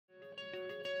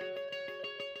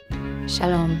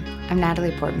Shalom, I'm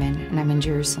Natalie Portman, and I'm in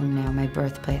Jerusalem now, my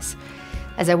birthplace.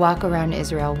 As I walk around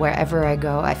Israel, wherever I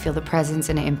go, I feel the presence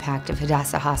and impact of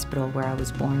Hadassah Hospital, where I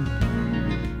was born.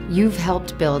 You've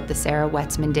helped build the Sarah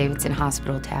Wetsman Davidson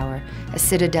Hospital Tower, a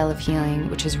citadel of healing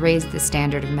which has raised the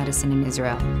standard of medicine in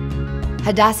Israel.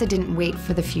 Hadassah didn't wait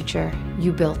for the future,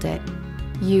 you built it.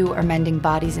 You are mending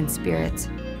bodies and spirits.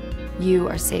 You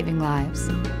are saving lives.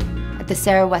 At the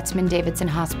Sarah Wetsman Davidson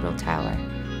Hospital Tower,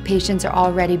 patients are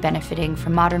already benefiting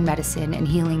from modern medicine and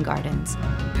healing gardens.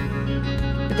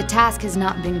 But the task has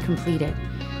not been completed.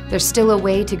 There's still a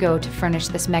way to go to furnish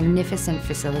this magnificent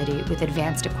facility with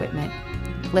advanced equipment.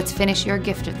 Let's finish your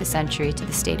gift of the century to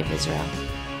the state of Israel.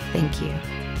 Thank you.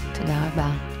 Toda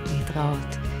rabba,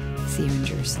 להתראות. See you in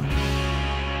Jerusalem.